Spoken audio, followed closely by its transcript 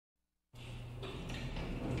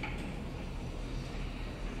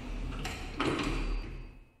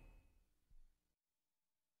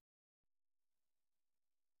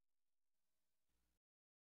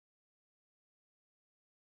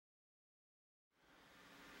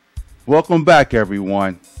Welcome back,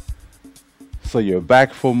 everyone. So you're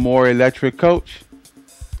back for more Electric Coach?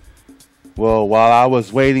 Well, while I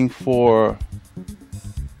was waiting for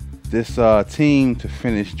this team to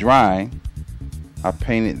finish drying, I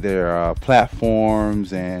painted their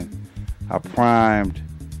platforms and I primed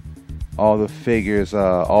all the figures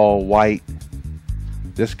all white.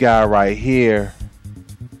 This guy right here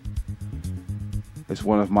is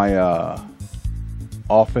one of my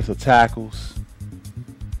offensive tackles.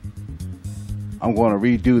 I'm going to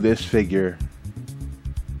redo this figure.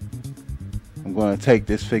 I'm going to take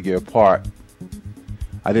this figure apart.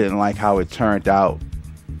 I didn't like how it turned out.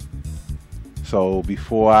 So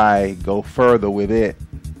before I go further with it,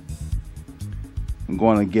 I'm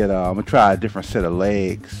going to try a different set of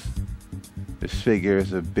legs. This figure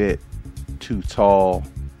is a bit too tall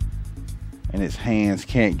and its hands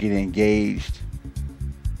can't get engaged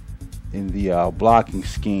in the blocking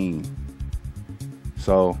scheme.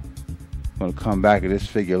 So I'm going to come back to this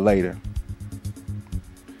figure later.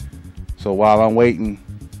 So while I'm waiting,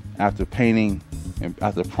 after painting and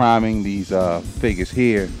after priming these figures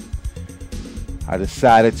here, I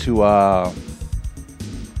decided to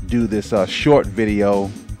do this short video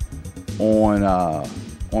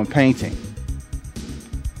on painting.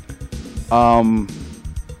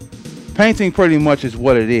 Painting pretty much is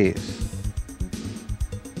what it is.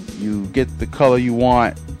 You get the color you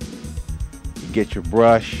want, you get your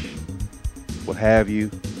brush, what have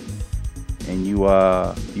you, and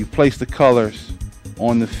you place the colors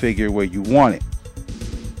on the figure where you want it.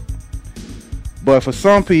 But for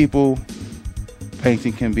some people,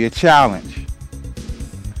 painting can be a challenge,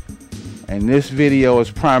 and this video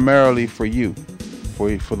is primarily for you,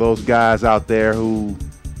 for those guys out there who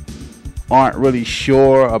aren't really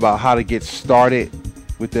sure about how to get started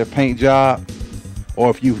with their paint job,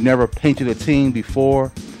 or if you've never painted a team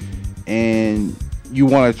before and you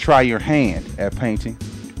want to try your hand at painting.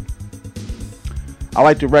 I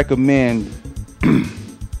like to recommend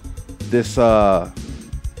this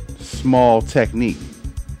small technique.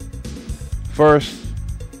 First,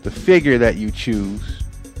 the figure that you choose,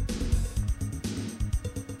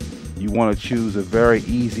 you want to choose a very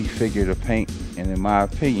easy figure to paint, and in my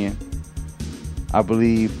opinion, I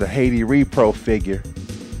believe the Haiti Repro figure,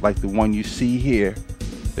 like the one you see here,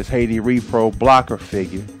 this Haiti Repro blocker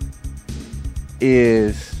figure,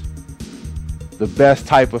 is the best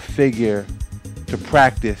type of figure to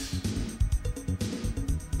practice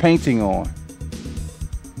painting on,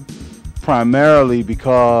 primarily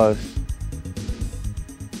because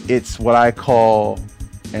it's what I call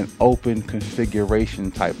an open configuration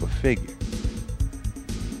type of figure.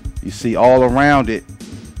 You see, all around it,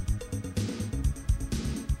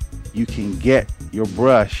 you can get your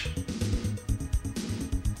brush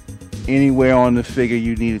anywhere on the figure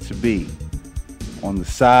you need it to be. On the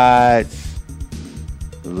sides,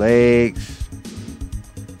 the legs,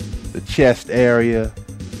 the chest area,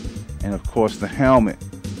 and of course the helmet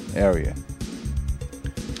area.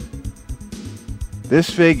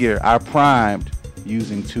 This figure I primed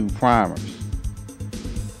using 2 primers.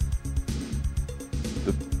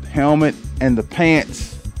 The helmet and the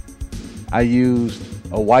pants, I used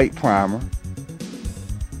a white primer,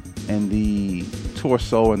 and the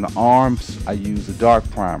torso and the arms, I used a dark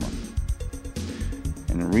primer.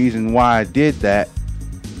 And the reason why I did that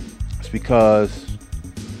is because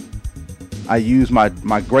I use my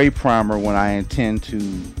gray primer when I intend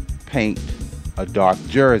to paint a dark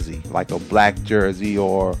jersey, like a black jersey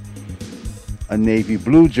or a navy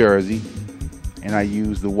blue jersey, and I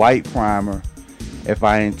use the white primer if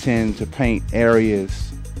I intend to paint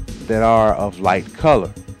areas that are of light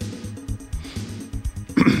color.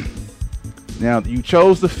 Now, you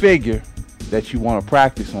chose the figure that you want to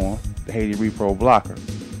practice on, the Haiti Repro blocker.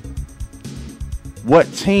 What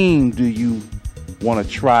team do you want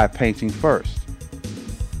to try painting first?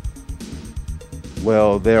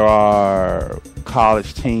 Well, there are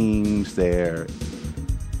college teams, there are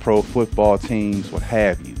pro football teams, what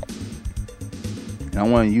have you. And I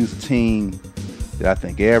want to use a team that I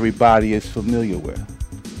think everybody is familiar with.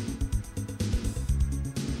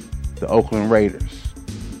 The Oakland Raiders.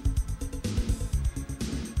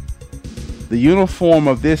 The uniform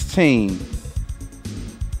of this team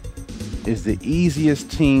is the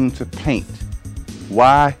easiest team to paint.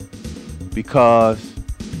 Why? Because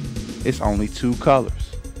it's only 2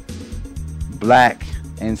 colors, black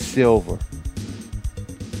and silver.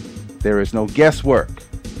 There is no guesswork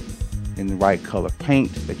in the right color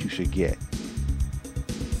paint that you should get.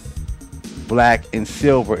 Black and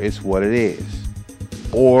silver is what it is.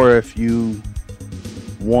 Or if you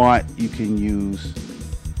want, you can use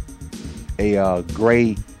a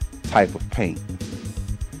gray type of paint.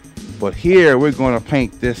 But here we're going to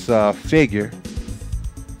paint this figure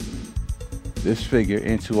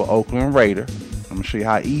into an Oakland Raider. I'm going to show you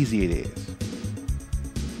how easy it is.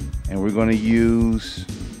 And we're going to use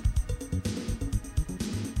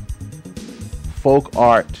Folk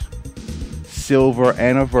Art Silver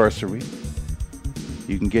Anniversary.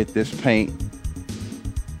 You can get this paint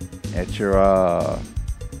at your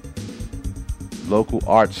local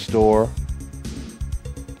art store,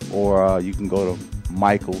 or you can go to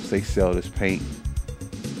Michael's. They sell this paint.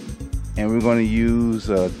 And we're going to use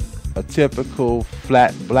a typical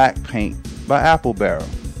flat black paint by Apple Barrel.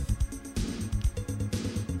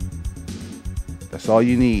 That's all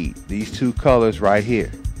you need, these two colors right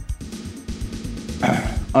here.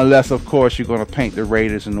 Unless, of course, you're going to paint the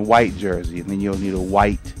Raiders in the white jersey, and then you'll need a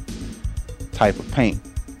white type of paint.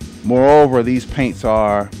 Moreover, these paints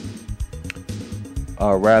are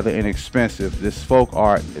rather inexpensive. This Folk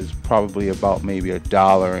Art is probably about maybe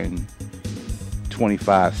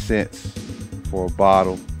 $1.25 for a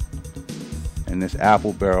bottle. And this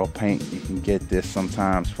Apple Barrel paint, you can get this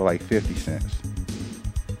sometimes for like 50 cents.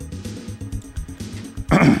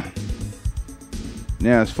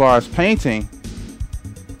 Now, as far as painting,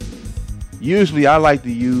 usually I like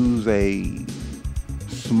to use a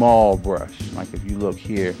small brush. Like if you look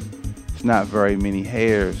here, it's not very many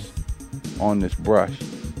hairs on this brush.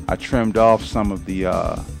 I trimmed off some of the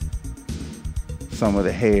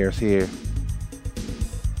hairs here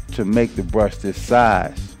to make the brush this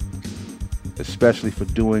size, especially for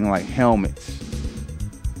doing like helmets.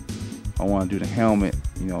 I want to do the helmet,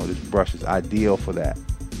 you know, this brush is ideal for that.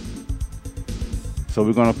 So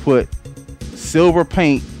we're going to put silver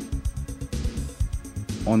paint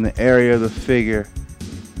on the area of the figure.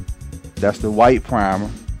 That's the white primer.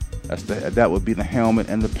 That would be the helmet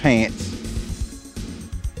and the pants.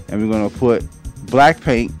 And we're going to put black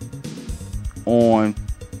paint on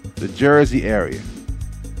the jersey area.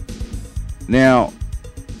 Now,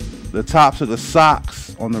 the tops of the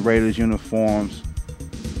socks on the Raiders uniforms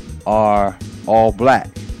are all black.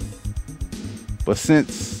 But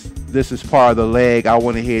since this is part of the leg, I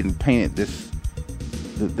went ahead and painted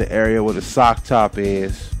the area where the sock top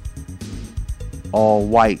is all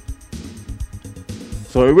white.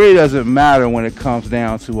 So it really doesn't matter when it comes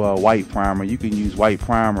down to a white primer. You can use white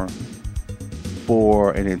primer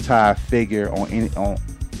for an entire figure on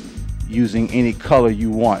using any color you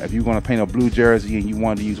want. If you're going to paint a blue jersey and you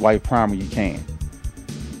want to use white primer, you can.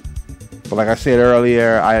 But like I said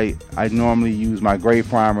earlier, I normally use my gray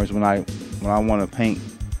primers when I want to paint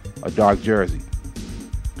a dark jersey.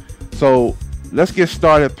 So let's get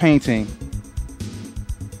started painting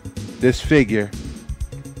this figure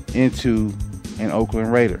into an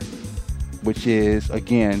Oakland Raider, which is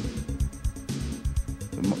again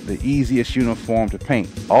the easiest uniform to paint.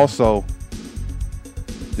 Also,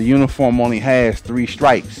 the uniform only has 3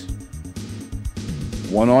 stripes,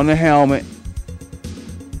 one on the helmet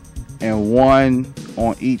and one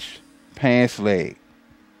on each pants leg.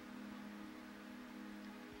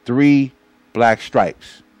 3 black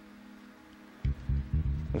stripes.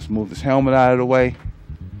 Let's move this helmet out of the way.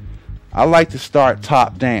 I like to start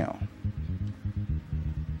top down.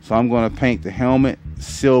 So I'm going to paint the helmet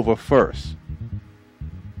silver first.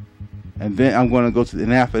 And then I'm going to go to,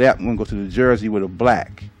 and after that, I'm going to go to the jersey with a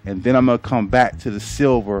black. And then I'm going to come back to the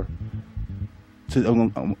silver. I'm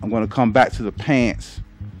going to come back to the pants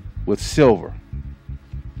with silver.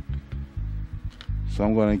 So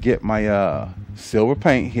I'm going to get my silver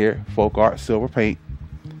paint here, Folk Art silver paint.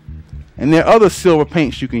 And there are other silver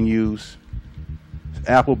paints you can use.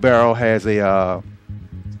 Apple Barrel has a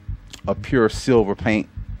pure silver paint.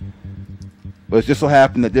 But it just so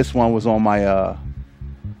happened that this one was on my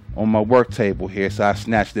work table here, so I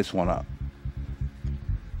snatched this one up.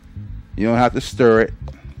 You don't have to stir it.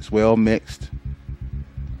 It's well mixed.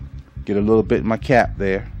 Get a little bit in my cap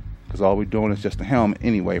there, because all we're doing is just the helmet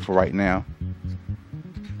anyway for right now.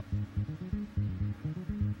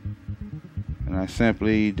 And I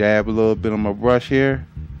simply dab a little bit on my brush here.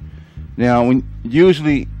 Now,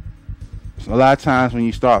 usually, a lot of times when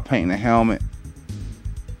you start painting a helmet,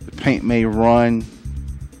 the paint may run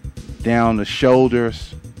down the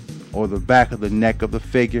shoulders or the back of the neck of the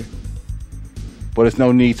figure. But there's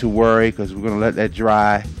no need to worry, because we're going to let that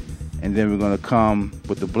dry, and then we're going to come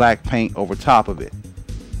with the black paint over top of it.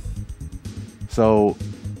 So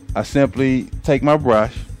I simply take my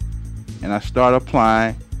brush and I start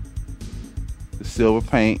applying the silver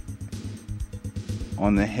paint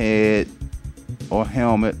on the head or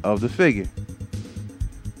helmet of the figure.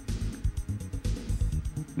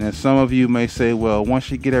 Now, some of you may say, well, once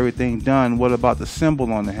you get everything done, what about the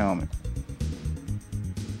symbol on the helmet?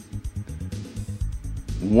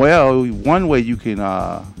 Well, one way you can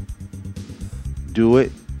do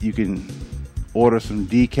it, you can order some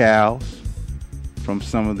decals from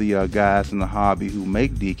some of the guys in the hobby who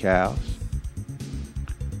make decals,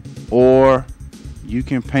 or you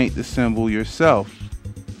can paint the symbol yourself,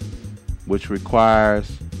 which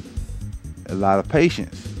requires a lot of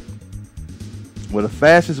patience. Well, the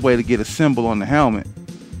fastest way to get a symbol on the helmet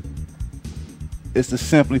is to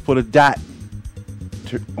simply put a dot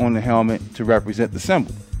on the helmet to represent the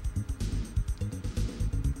symbol.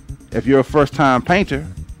 If you're a first-time painter,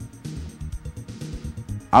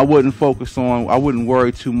 I wouldn't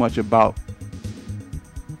worry too much about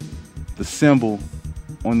the symbol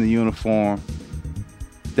on the uniform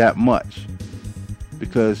that much,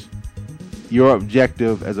 because your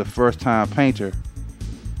objective as a first-time painter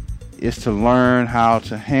is to learn how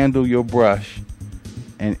to handle your brush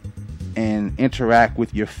and interact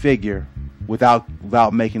with your figure without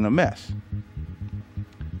making a mess.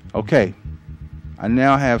 Okay, I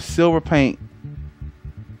now have silver paint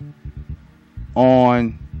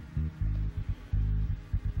on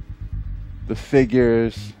the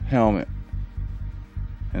figure's helmet,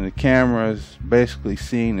 and the camera is basically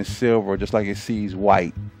seeing the silver just like it sees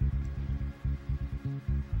white.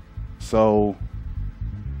 So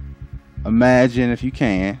imagine, if you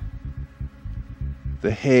can,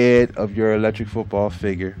 the head of your electric football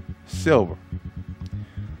figure silver.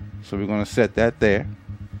 So we're going to set that there.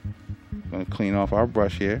 We're going to clean off our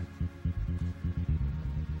brush here.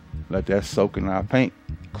 Let that soak in our paint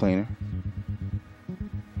cleaner.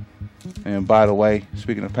 And by the way,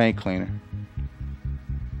 speaking of paint cleaner,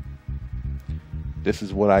 this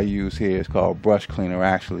is what I use here. It's called brush cleaner.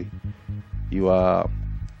 Actually, you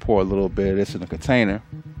pour a little bit of this in a container,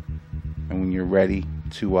 and when you're ready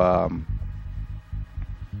to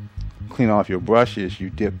clean off your brushes, you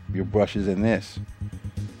dip your brushes in this.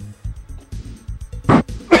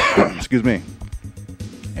 Excuse me.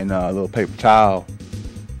 And a little paper towel.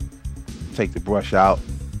 Take the brush out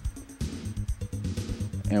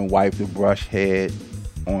and wipe the brush head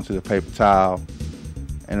onto the paper towel.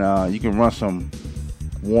 And you can run some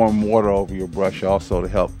warm water over your brush also to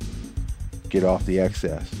help get off the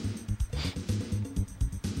excess.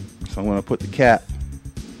 So I'm going to put the cap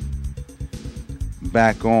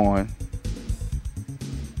back on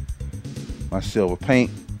my silver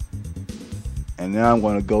paint, and now I'm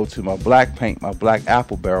going to go to my black paint, my black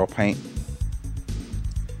apple barrel paint.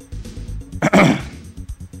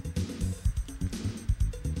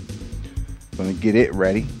 Going to get it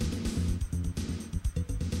ready.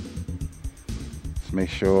 Let's make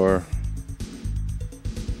sure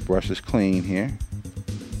brush is clean here.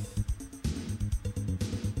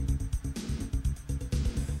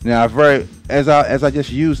 Now, as I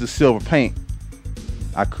just used the silver paint,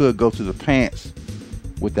 I could go to the pants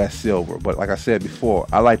with that silver, but like I said before,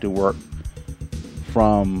 I like to work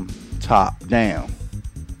from top down.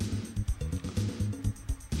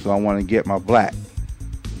 So I want to get my black.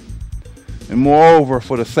 And moreover,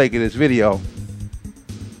 for the sake of this video,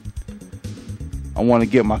 I want to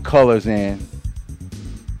get my colors in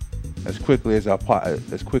as quickly as I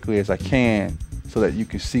can, so that you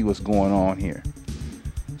can see what's going on here.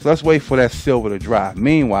 So let's wait for that silver to dry.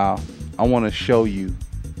 Meanwhile, I want to show you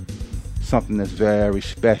something that's very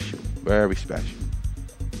special, very special.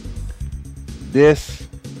 This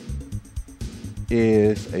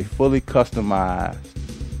is a fully customized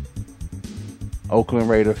Oakland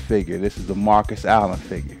Raider figure. This is the Marcus Allen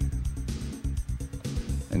figure.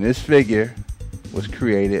 And this figure was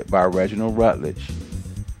created by Reginald Rutledge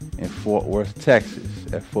in Fort Worth,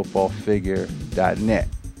 Texas at footballfigure.net.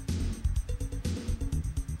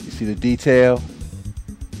 You see the detail?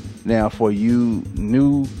 Now, for you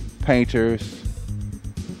new painters,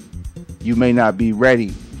 you may not be ready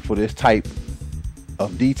for this type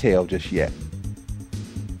of detail just yet.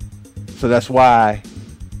 So that's why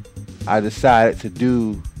I decided to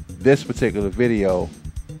do this particular video,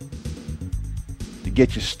 to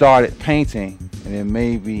get you started painting, and then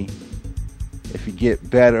maybe if you get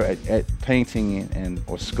better at painting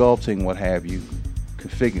or sculpting, what have you,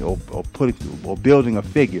 configuring or building a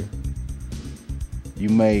figure, you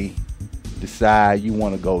may decide you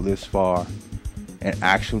want to go this far and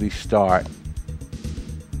actually start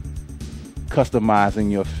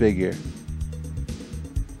customizing your figure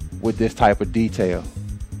with this type of detail.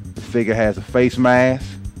 The figure has a face mask.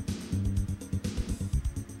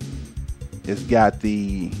 It's got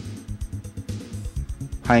the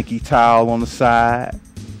hanky towel on the side.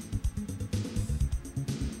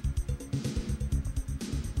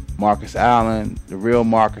 Marcus Allen, the real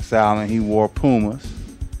Marcus Allen, he wore Pumas,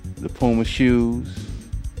 the Puma shoes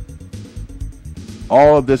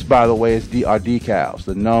All of this, by the way, are decals.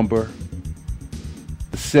 The number,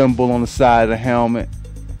 the symbol on the side of the helmet,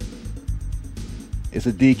 it's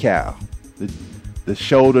a decal. The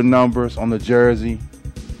shoulder numbers on the jersey,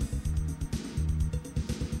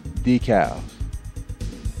 decals.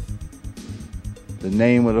 The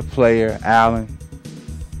name of the player, Allen,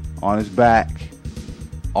 on his back,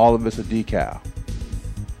 all of it's a decal.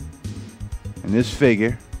 And this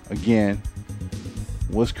figure, again,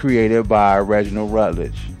 was created by Reginald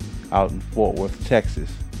Rutledge out in Fort Worth,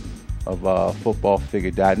 Texas, of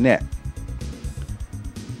footballfigure.net.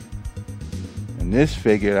 And this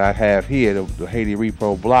figure I have here, the Haiti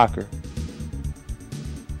Repro blocker,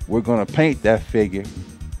 we're going to paint that figure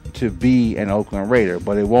to be an Oakland Raider,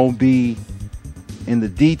 but it won't be in the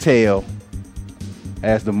detail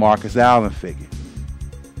as the Marcus Allen figure.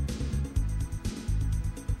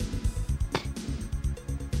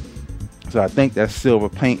 So I think that silver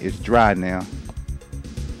paint is dry now.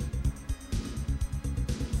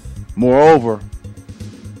 Moreover,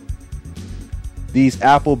 these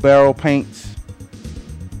apple barrel paints,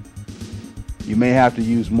 you may have to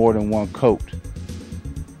use more than one coat.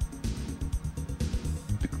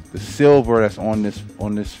 The silver that's on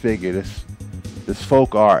this figure, this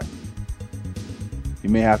folk art, you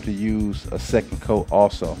may have to use a second coat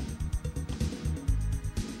also.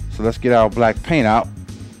 So let's get our black paint out.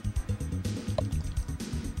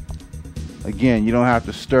 Again, you don't have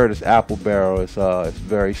to stir this apple barrel. It's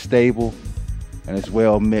very stable and it's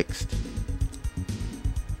well mixed.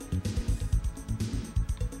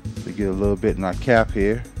 We get a little bit in our cap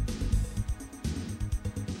here.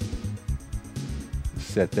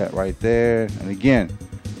 Set that right there. And again,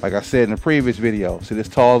 like I said in the previous video, see this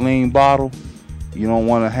tall lean bottle? You don't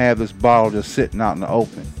want to have this bottle just sitting out in the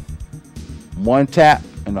open. One tap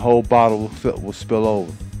and the whole bottle will spill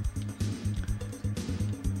over.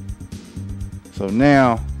 So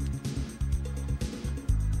now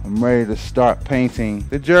I'm ready to start painting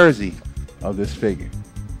the jersey of this figure.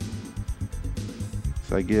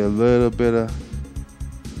 So I get a little bit of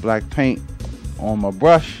black paint on my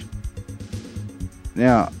brush.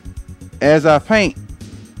 Now, as I paint,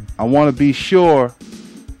 I want to be sure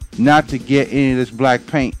not to get any of this black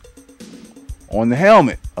paint on the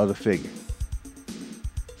helmet of the figure.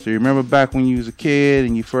 So you remember back when you was a kid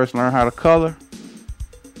and you first learned how to color?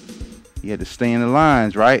 You had to stay in the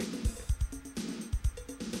lines, right?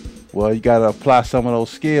 Well, you got to apply some of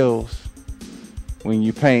those skills when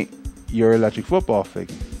you paint your electric football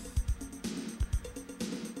figure.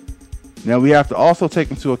 Now we have to also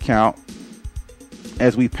take into account,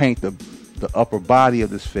 as we paint the upper body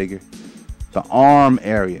of this figure, the arm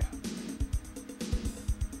area.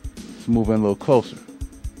 Let's move in a little closer.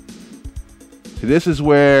 So this is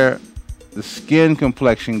where the skin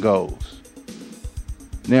complexion goes.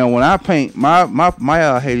 Now, when I paint my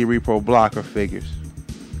Haiti Repro blocker figures,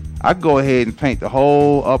 I go ahead and paint the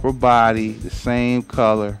whole upper body the same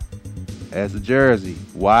color as the jersey.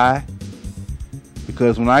 Why?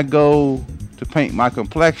 Because when I go to paint my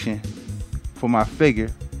complexion for my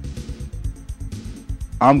figure,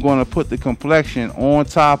 I'm going to put the complexion on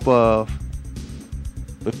top of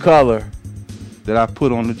the color that I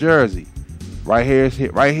put on the jersey. Right here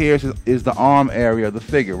is the arm area of the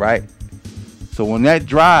figure, right? So when that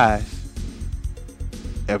dries,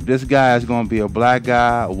 if this guy is going to be a black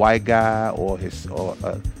guy, a white guy, or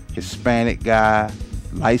a Hispanic guy,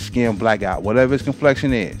 light-skinned black guy, whatever his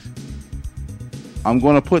complexion is, I'm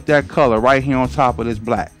going to put that color right here on top of this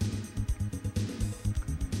black.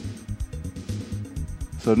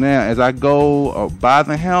 So now as I go by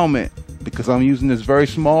the helmet, because I'm using this very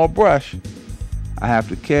small brush, I have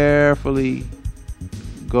to carefully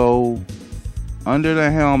go under the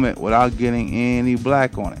helmet without getting any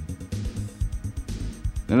black on it.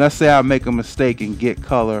 Now let's say I make a mistake and get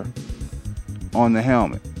color on the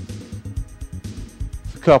helmet.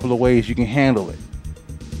 There's a couple of ways you can handle it.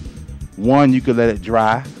 One, you could let it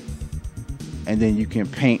dry and then you can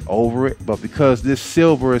paint over it, but because this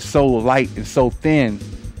silver is so light and so thin,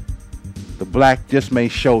 the black just may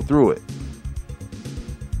show through it.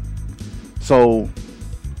 So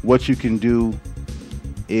what you can do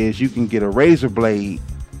is you can get a razor blade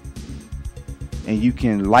and you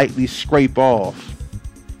can lightly scrape off.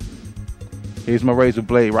 Here's my razor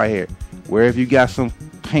blade right here. Wherever you got some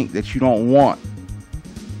paint that you don't want,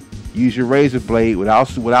 use your razor blade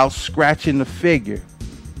without scratching the figure.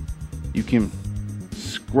 You can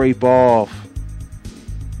scrape off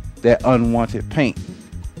that unwanted paint.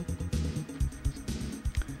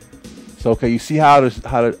 So okay, you see how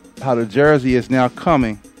the jersey is now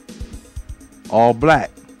coming all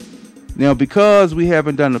black. Now because we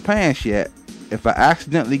haven't done the pants yet, if I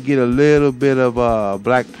accidentally get a little bit of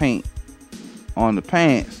black paint on the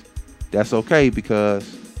pants, that's okay,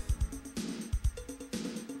 because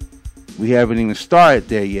we haven't even started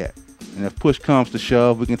there yet. And if push comes to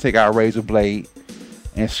shove, we can take our razor blade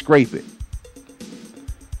and scrape it.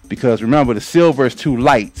 Because remember, the silver is too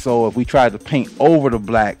light, so if we try to paint over the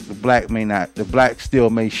black still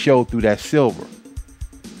may show through that silver.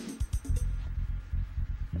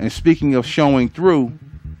 And speaking of showing through,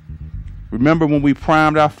 remember when we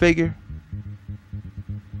primed our figure?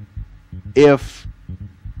 If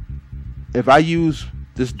I use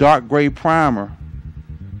this dark gray primer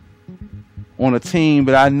on a team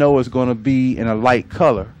that I know is going to be in a light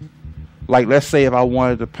color, like let's say if I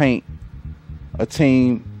wanted to paint a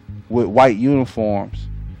team with white uniforms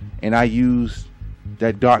and I use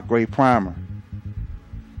that dark gray primer,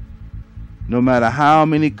 no matter how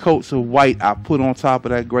many coats of white I put on top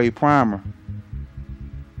of that gray primer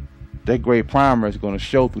is going to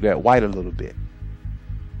show through that white a little bit.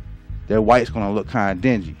 That white's going to look kind of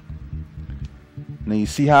dingy. Now you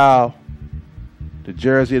see how the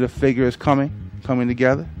jersey of the figure is coming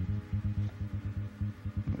together.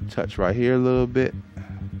 Touch right here a little bit.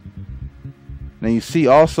 Now you see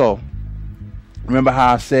also, remember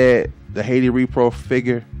how I said the Haiti Repro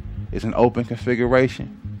figure is an open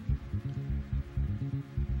configuration?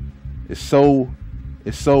 It's so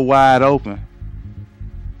wide open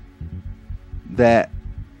that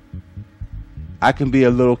I can be a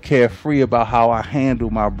little carefree about how I handle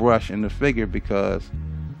my brush in the figure, because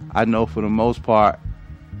I know for the most part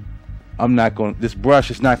this brush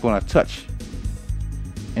is not going to touch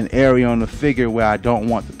an area on the figure where I don't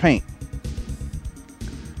want to paint.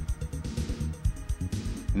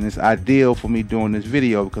 And it's ideal for me doing this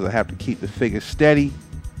video because I have to keep the figure steady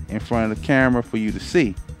in front of the camera for you to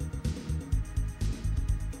see.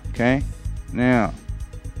 Okay, now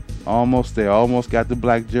almost there, almost got the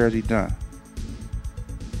black jersey done.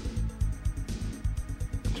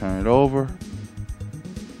 Turn it over.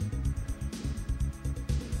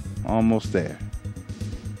 Almost there.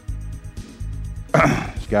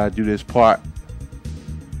 Just gotta do this part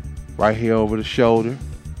right here over the shoulder.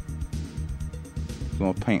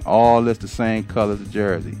 Gonna paint all this the same color as the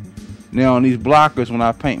jersey. Now on these blockers, when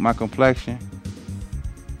I paint my complexion,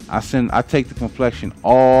 I take the complexion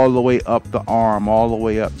all the way up the arm, all the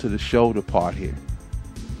way up to the shoulder part here.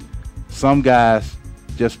 Some guys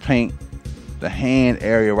just paint the hand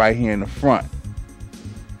area right here in the front,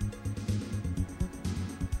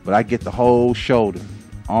 but I get the whole shoulder,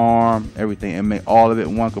 arm, everything, and make all of it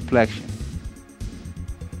one complexion.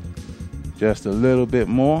 Just a little bit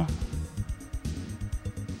more,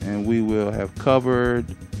 and we will have covered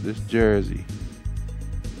this jersey.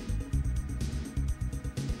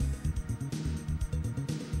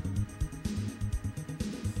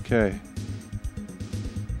 Okay,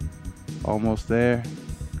 almost there,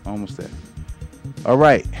 almost there. All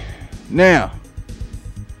right, now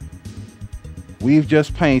we've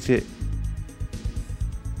just painted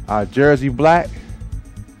our jersey black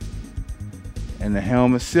and the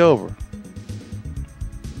helmet silver.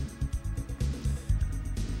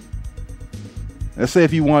 Let's say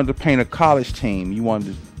if you wanted to paint a college team, you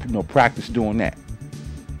wanted to practice doing that.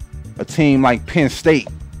 A team like Penn State,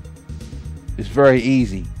 it's very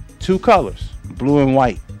easy. 2 colors, blue and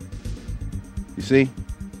white. You see?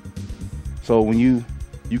 So when you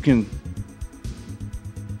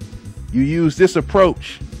use this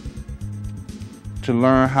approach to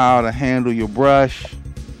learn how to handle your brush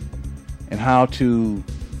and how to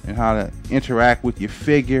interact with your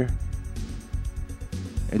figure.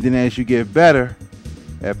 And then as you get better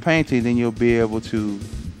at painting, then you'll be able to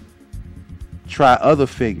try other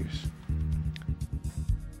figures.